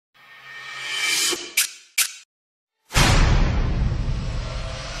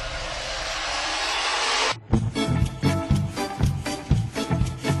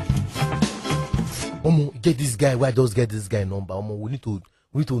get this guy. Why just get this guy number? We need to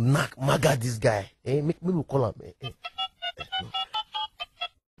knock maga this guy. Maybe we call him.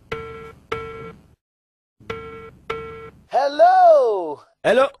 Hello.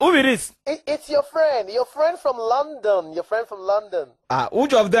 Hello, who is this? It's your friend from London. Your friend from London.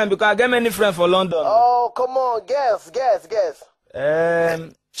 Which of them? Because I get many friends for London. Oh, come on, guess.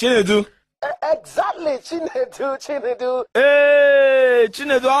 Chinedu. Exactly, Chinedu. Hey,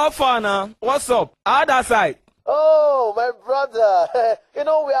 Chinedu, how far now? What's up? How that side? Oh, my brother. We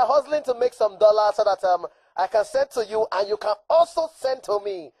are hustling to make some dollars so that I can send to you and you can also send to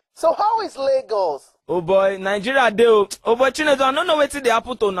me. So how is Lagos? Oh boy, Nigeria do. Oh boy, Chinedu, I don't know what they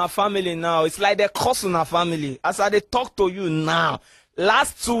happen to our family now. It's like they curse on our family. As I talk to you now,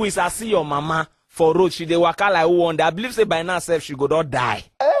 last 2 weeks I see your mama for road. She dey waka like one. I believe say by now self she go not die.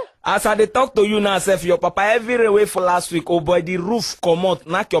 As I talk to you now, self, your papa every way for last week. Oh boy, the roof come out,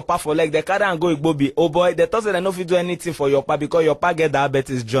 knock your papa for leg. They carry and go Igbobi. Oh boy, they thought they don't fit do anything for your papa because your papa get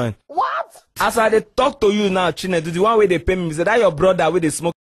diabetes joint. What? As I talk to you now, Chinedu, the one way they pay me, say that your brother with the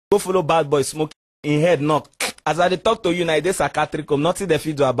smoke, go follow bad boy smoke in head knock. As I talk to you now, they psychiatric, nothing they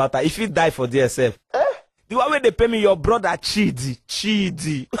fit do about that. If he die for DSF. The one way they pay me, your brother Chidi.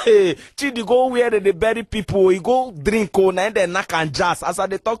 Hey, Chidi go where they bury people. He go drink and then knock and jazz. As I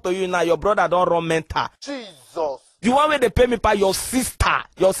talk to you now, your brother don't run mental. Jesus. The one way they pay me by your sister,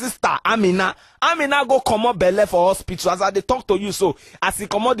 Amina go come up belle for hospital. As I talk to you, so as he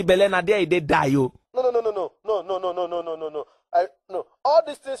come out the belle, now there they die yo. No. No. All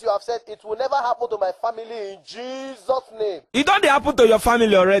these things you have said, it will never happen to my family in Jesus' name. It don't happen to your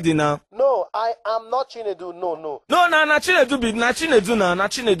family already now. No, I am not Chinedu. No. No, na Chinedu be na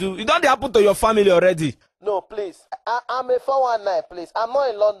Chinedu. It don't happen to your family already. No, please. I'm a 419, please. I'm not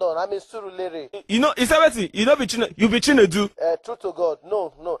in London. I'm in Surulere. It's everything. You be Chinedu. True to God.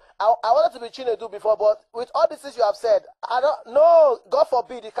 No. I wanted to be Chinedu before, but with all these things you have said, no, God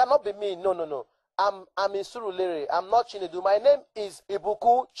forbid, it cannot be me. No. I'm in Surulere. I'm not Chinedu. My name is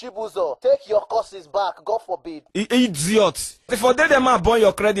Ibuku Chibuzo. Take your courses back. God forbid. Idiot. If for them man burn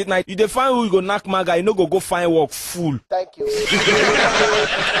your credit night, you define who you go knock maga, you no go find work fool. Thank you.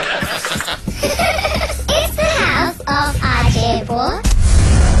 It's the house of ajebo.